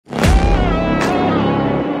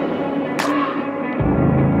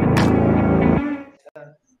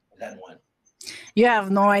You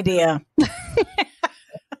have no idea.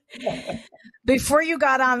 Before you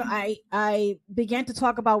got on, I began to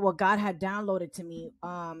talk about what God had downloaded to me.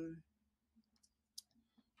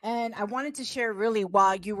 And I wanted to share really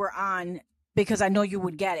while you were on because I know you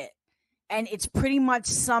would get it. And it's pretty much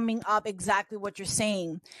summing up exactly what you're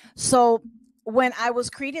saying. So when I was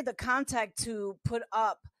created the contact to put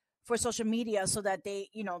up for social media so that they,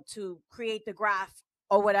 to create the graph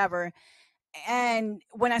or whatever. And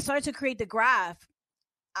when I started to create the graph,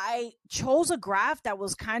 I chose a graph that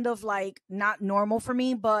was kind of like not normal for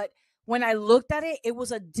me, but when I looked at it, it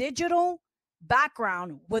was a digital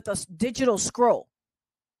background with a digital scroll.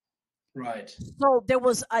 Right. So there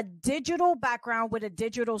was a digital background with a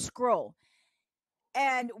digital scroll.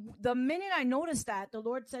 And the minute I noticed that, the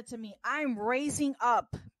Lord said to me, I'm raising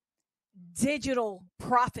up digital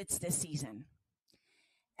prophets this season.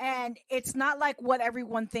 And it's not like what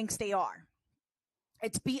everyone thinks they are.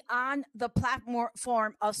 It's beyond the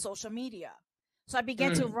platform of social media. So I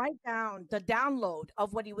began to write down the download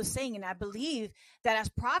of what he was saying. And I believe that as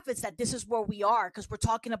prophets, that this is where we are because we're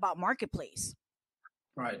talking about marketplace.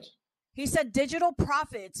 Right. He said digital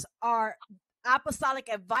prophets are apostolic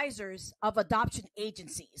advisors of adoption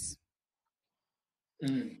agencies.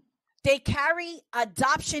 They carry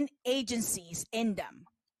adoption agencies in them.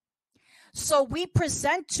 So we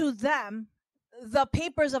present to them the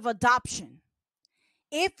papers of adoption.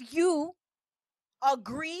 If you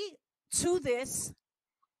agree to this,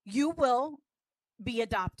 you will be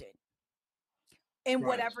adopted in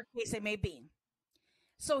whatever case it may be.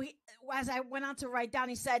 So as I went on to write down,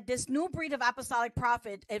 he said, this new breed of apostolic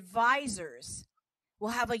prophet advisors will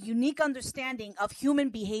have a unique understanding of human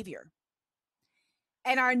behavior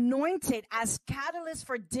and are anointed as catalysts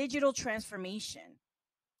for digital transformation.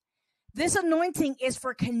 This anointing is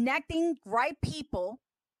for connecting right people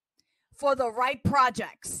for the right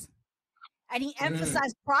projects. And he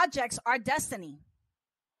emphasized projects are destiny.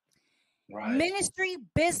 Right. Ministry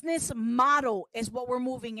business model is what we're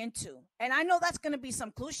moving into. And I know that's going to be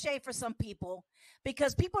some cliche for some people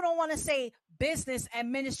because people don't want to say business and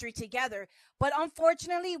ministry together. But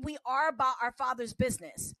unfortunately, we are about our Father's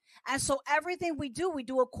business. And so everything we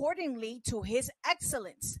do accordingly to his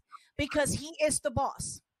excellence because he is the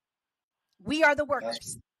boss. We are the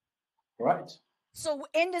workers. Right. So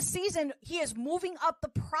in this season, he is moving up the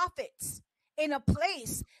prophets in a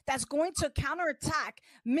place that's going to counterattack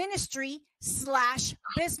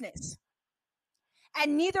ministry/business.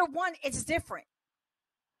 And neither one is different.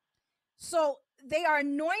 So they are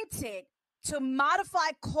anointed to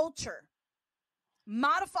modify culture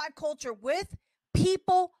with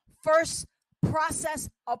people first process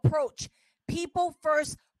approach, people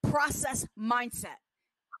first process mindset.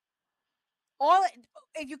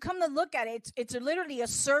 If you come to look at it, it's literally a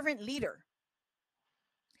servant leader.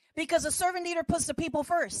 Because a servant leader puts the people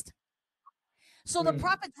first. So the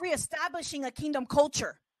prophet's reestablishing a kingdom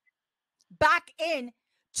culture back in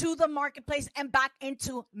to the marketplace and back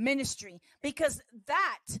into ministry because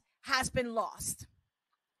that has been lost.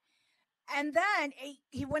 And then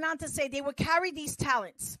he went on to say they will carry these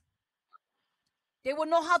talents. They will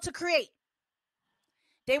know how to create.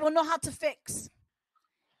 They will know how to fix.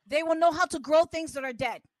 They will know how to grow things that are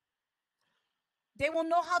dead. They will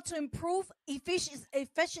know how to improve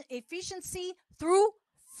efficiency through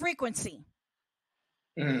frequency.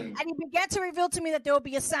 And he began to reveal to me that there will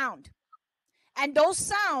be a sound. And those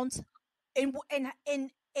sounds in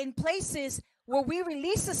places where we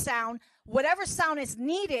release the sound, whatever sound is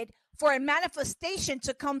needed for a manifestation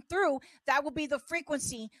to come through, that will be the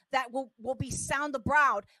frequency that will be sound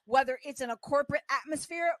abroad, whether it's in a corporate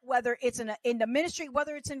atmosphere, whether it's in the ministry,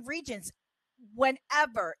 whether it's in regions.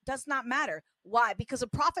 Whenever, does not matter. Why? Because a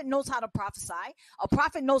prophet knows how to prophesy, a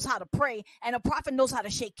prophet knows how to pray, and a prophet knows how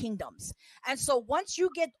to shake kingdoms. And so once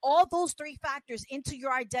you get all those three factors into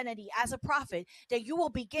your identity as a prophet, then you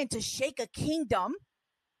will begin to shake a kingdom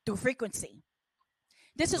through frequency.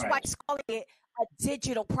 This is why it's calling it a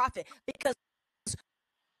digital prophet, because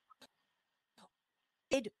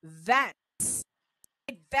advance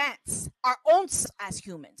our own as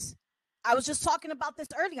humans. I was just talking about this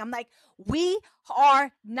earlier. I'm like, we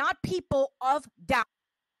are not people of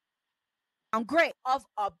downgrade, of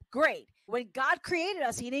upgrade. When God created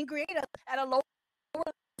us, he didn't create us at a lower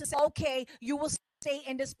level to say, okay, you will stay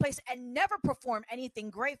in this place and never perform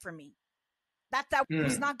anything great for me. That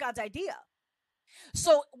was not God's idea.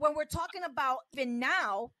 So when we're talking about even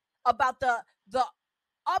now about the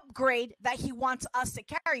upgrade that he wants us to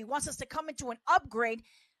carry, he wants us to come into an upgrade,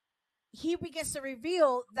 he begins to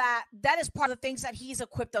reveal that is part of the things that he's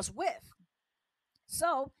equipped us with.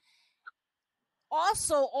 So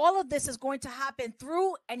also, all of this is going to happen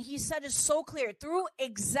through, and he said it so clear, through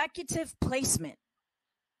executive placement.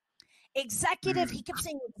 Executive, he kept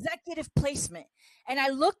saying executive placement. And I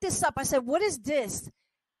looked this up. I said, what is this?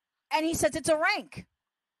 And he says, it's a rank.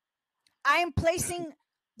 I am placing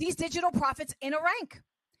these digital prophets in a rank.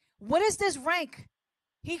 What is this rank?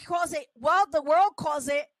 He calls it, well, the world calls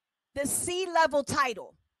it the C-level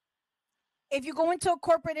title. If you go into a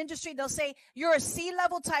corporate industry, they'll say you're a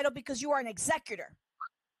C-level title because you are an executor.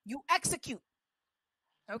 You execute.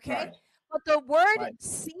 Okay? Right. But the word Right.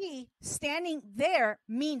 C standing there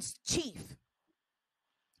means chief.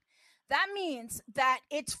 That means that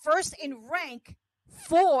it's first in rank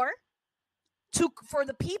for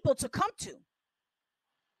the people to come to.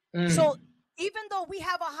 So even though we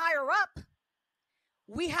have a higher up,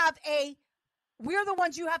 we're the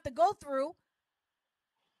ones you have to go through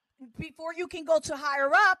before you can go to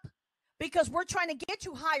higher up, because we're trying to get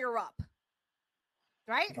you higher up.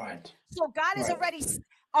 Right? Right. So God has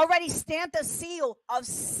already stamped a seal of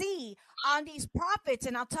C on these prophets,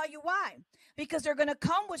 and I'll tell you why. Because they're going to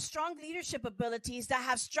come with strong leadership abilities that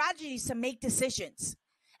have strategies to make decisions.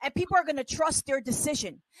 And people are going to trust their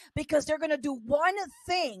decision because they're going to do one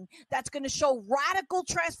thing that's going to show radical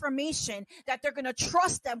transformation, that they're going to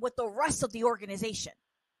trust them with the rest of the organization.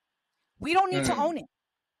 We don't need to own it.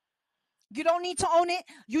 You don't need to own it.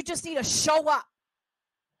 You just need to show up.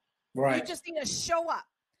 Right. You just need to show up.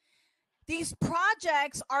 These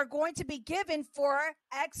projects are going to be given for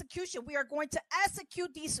execution. We are going to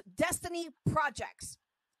execute these destiny projects.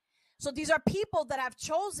 So these are people that have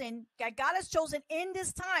chosen, that God has chosen in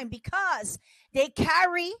this time, because they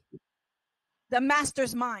carry the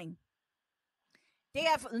master's mind. They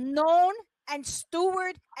have known and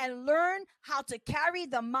steward and learn how to carry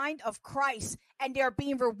the mind of Christ, and they're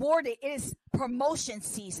being rewarded. It is promotion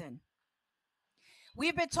season.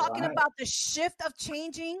 We've been talking about the shift of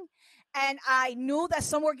changing, and I knew that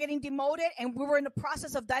some were getting demoted, and we were in the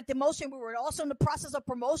process of that demotion. We were also in the process of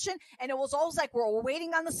promotion, and it was always like we're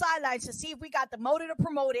waiting on the sidelines to see if we got demoted or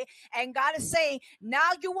promoted. And God is saying, now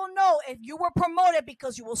you will know if you were promoted,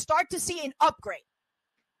 because you will start to see an upgrade.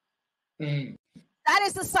 That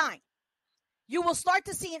is the sign. You will start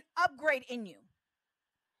to see an upgrade in you.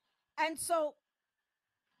 And so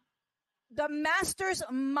the master's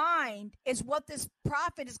mind is what this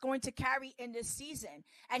prophet is going to carry in this season.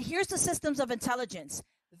 And here's the systems of intelligence.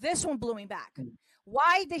 This one blew me back.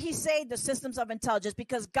 Why did he say the systems of intelligence?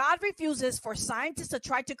 Because God refuses for scientists to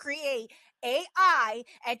try to create AI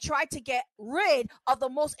and try to get rid of the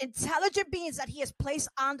most intelligent beings that he has placed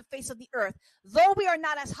on the face of the earth. Though we are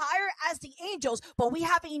not as higher as the angels, but we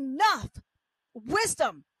have enough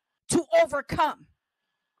wisdom to overcome.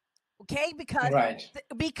 Okay,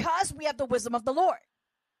 because we have the wisdom of the Lord.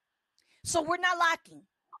 So we're not lacking.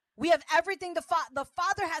 We have everything the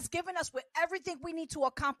Father has given us, with everything we need to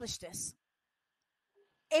accomplish this.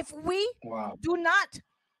 If we do not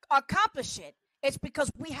accomplish it, it's because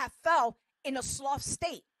we have fell in a sloth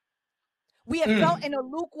state. We have fell in a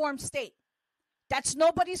lukewarm state. That's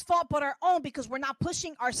nobody's fault but our own, because we're not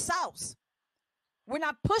pushing ourselves. We're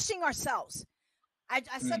not pushing ourselves.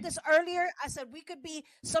 I said this earlier. I said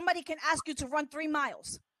somebody can ask you to run 3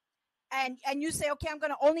 miles. And you say, okay, I'm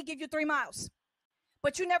going to only give you 3 miles.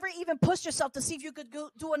 But you never even pushed yourself to see if you could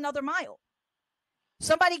do another mile.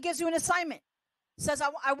 Somebody gives you an assignment, says,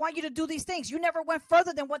 I want you to do these things. You never went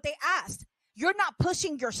further than what they asked. You're not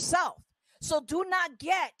pushing yourself. So do not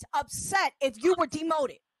get upset if you were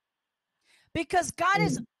demoted. Because God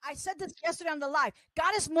is, I said this yesterday on the live,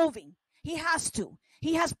 God is moving. He has to.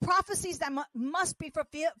 He has prophecies that must be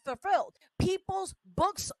fulfilled. People's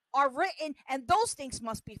books are written, and those things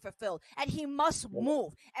must be fulfilled. And he must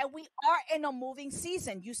move. And we are in a moving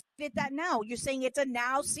season. You did that now. You're saying it's a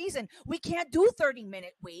now season. We can't do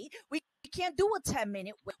 30-minute wait. We can't do a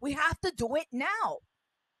 10-minute wait. We have to do it now.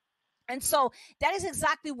 And so that is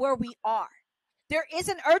exactly where we are. There is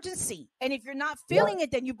an urgency. And if you're not feeling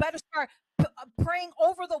it, then you better start praying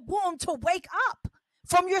over the womb to wake up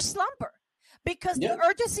from your slumber. Because the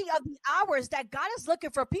urgency of the hour is that God is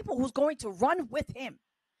looking for people who's going to run with him.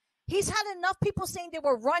 He's had enough people saying they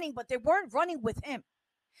were running, but they weren't running with him.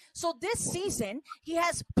 So this season, he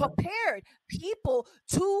has prepared people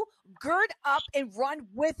to gird up and run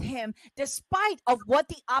with him, despite of what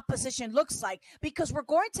the opposition looks like, because we're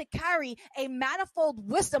going to carry a manifold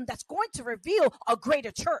wisdom that's going to reveal a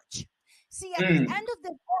greater church. See, at the end of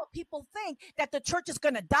this world, people think that the church is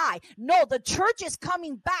going to die. No, the church is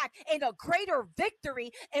coming back in a greater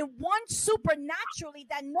victory, and one supernaturally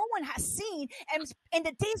that no one has seen in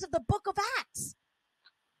the days of the book of Acts.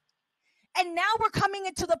 And now we're coming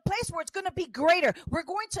into the place where it's going to be greater. We're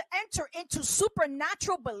going to enter into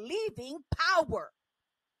supernatural believing power,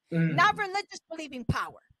 not religious believing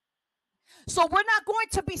power. So we're not going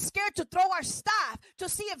to be scared to throw our staff to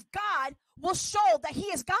see if God will show that he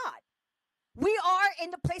is God. We are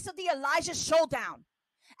in the place of the Elijah showdown.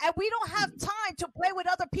 And we don't have time to play with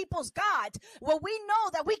other people's gods. Well, we know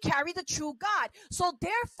that we carry the true God. So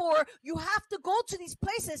therefore, you have to go to these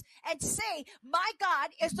places and say, my God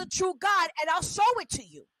is the true God, and I'll show it to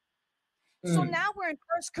you. So now we're in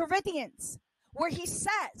 1 Corinthians, where he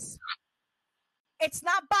says, it's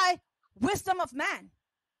not by wisdom of man,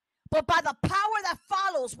 but by the power that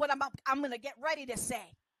follows what I'm going to get ready to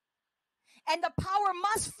say. And the power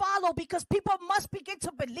must follow because people must begin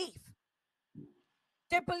to believe.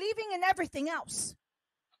 They're believing in everything else.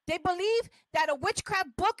 They believe that a witchcraft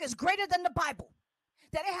book is greater than the Bible,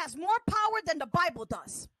 that it has more power than the Bible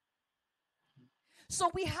does.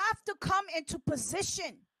 So we have to come into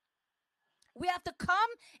position. We have to come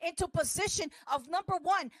into position of, number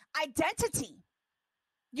one, identity.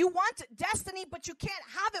 You want destiny, but you can't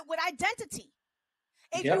have it with identity.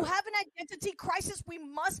 If you have an identity crisis, we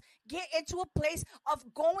must get into a place of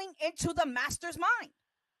going into the master's mind.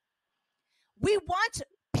 We want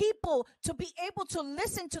people to be able to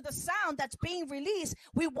listen to the sound that's being released.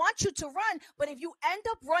 We want you to run, but if you end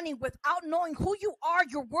up running without knowing who you are,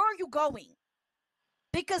 where are you going?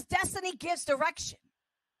 Because destiny gives direction.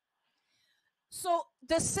 So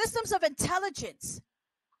the systems of intelligence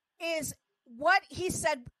is what he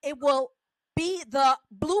said it will be the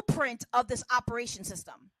blueprint of this operation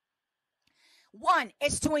system. One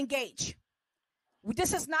is to engage.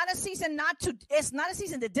 This is not a season it's not a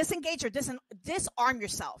season to disengage or disarm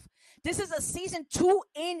yourself. This is a season to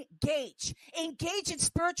engage. Engage in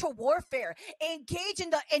spiritual warfare. Engage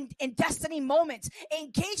in destiny moments.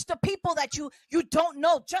 Engage the people that you don't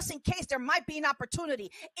know, just in case there might be an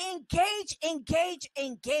opportunity. Engage.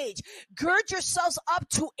 Gird yourselves up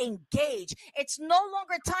to engage. It's no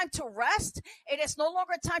longer time to rest. It is no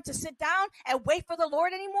longer time to sit down and wait for the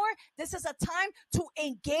Lord anymore. This is a time to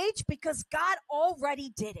engage because God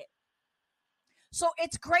already did it. So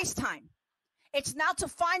it's grace time. It's now to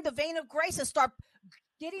find the vein of grace and start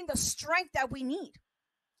getting the strength that we need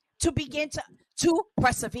to begin to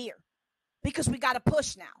persevere, because we got to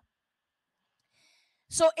push now.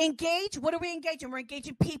 So engage. What are we engaging? We're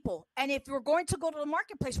engaging people. And if we're going to go to the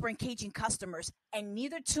marketplace, we're engaging customers. And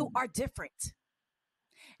neither two are different.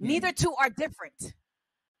 Neither two are different.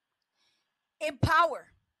 Empower.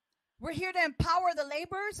 We're here to empower the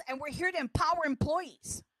laborers, and we're here to empower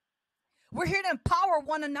employees. We're here to empower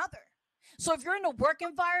one another. So if you're in a work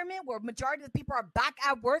environment where majority of the people are back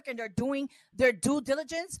at work and they're doing their due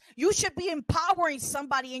diligence, you should be empowering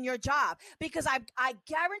somebody in your job, because I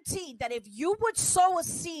guarantee that if you would sow a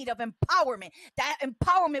seed of empowerment, that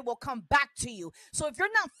empowerment will come back to you. So if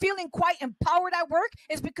you're not feeling quite empowered at work,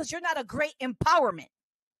 it's because you're not a great empowerment.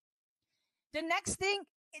 The next thing,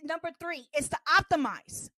 number 3, is to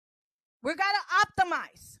optimize. We got to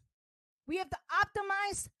optimize. We have to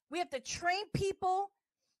optimize. We have to train people.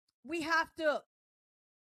 We have to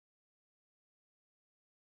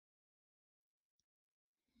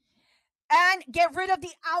and get rid of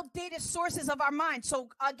the outdated sources of our mind. So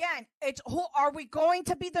again, it's who are we going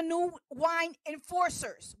to be the new wine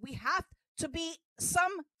enforcers? We have to be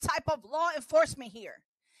some type of law enforcement here.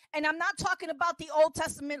 And I'm not talking about the Old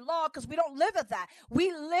Testament law, because we don't live at that.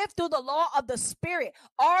 We live through the law of the Spirit.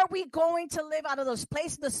 Are we going to live out of those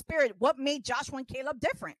places of the Spirit? What made Joshua and Caleb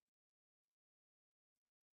different?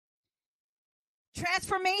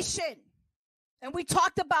 Transformation. And we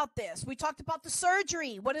talked about this. We talked about the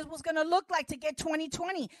surgery, what it was going to look like to get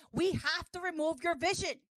 2020. We have to remove your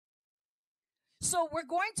vision. So we're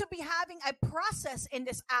going to be having a process in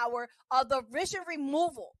this hour of the vision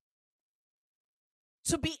removal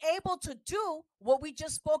to be able to do what we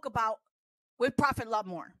just spoke about with Prophet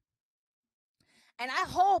Lovemore. And I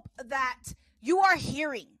hope that you are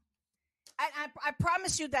hearing. I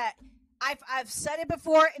promise you that I've said it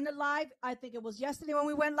before in the live. I think it was yesterday when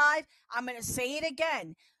we went live. I'm going to say it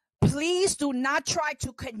again. Please do not try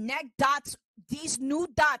to connect dots, these new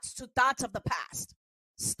dots, to dots of the past.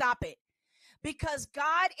 Stop it. Because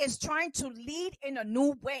God is trying to lead in a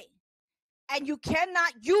new way. And you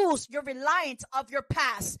cannot use your reliance of your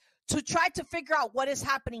past to try to figure out what is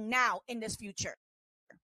happening now in this future.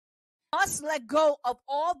 Must let go of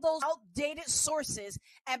all those outdated sources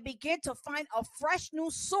and begin to find a fresh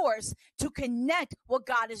new source to connect what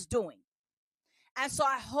God is doing. And so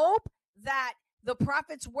I hope that the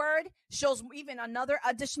prophet's word shows even another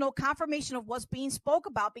additional confirmation of what's being spoke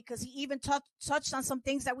about, because he even touched on some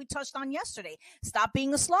things that we touched on yesterday. Stop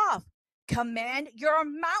being a sloth. command your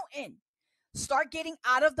mountain. Start getting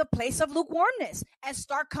out of the place of lukewarmness and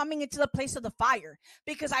start coming into the place of the fire.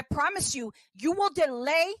 Because I promise you, you will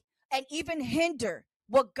delay and even hinder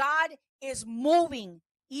what God is moving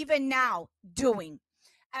even now doing.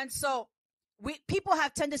 And so people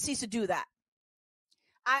have tendencies to do that.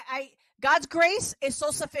 God's grace is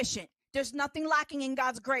so sufficient. There's nothing lacking in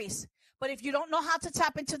God's grace. But if you don't know how to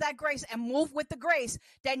tap into that grace and move with the grace,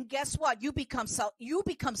 then guess what? You become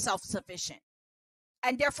self-sufficient.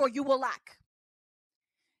 And therefore you will lack.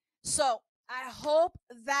 So I hope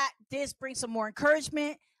that this brings some more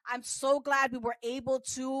encouragement. I'm so glad we were able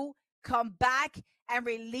to come back and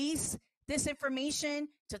release this information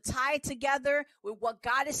to tie it together with what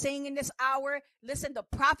God is saying in this hour. Listen, the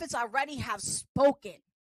prophets already have spoken.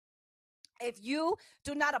 If you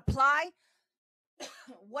do not apply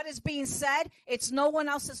what is being said, it's no one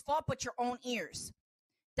else's fault but your own ears.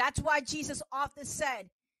 That's why Jesus often said,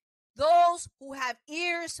 those who have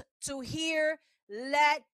ears to hear,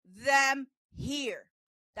 let them hear.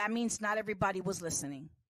 That means not everybody was listening.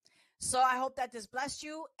 So I hope that this blessed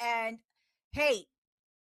you. And hey,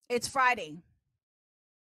 it's Friday.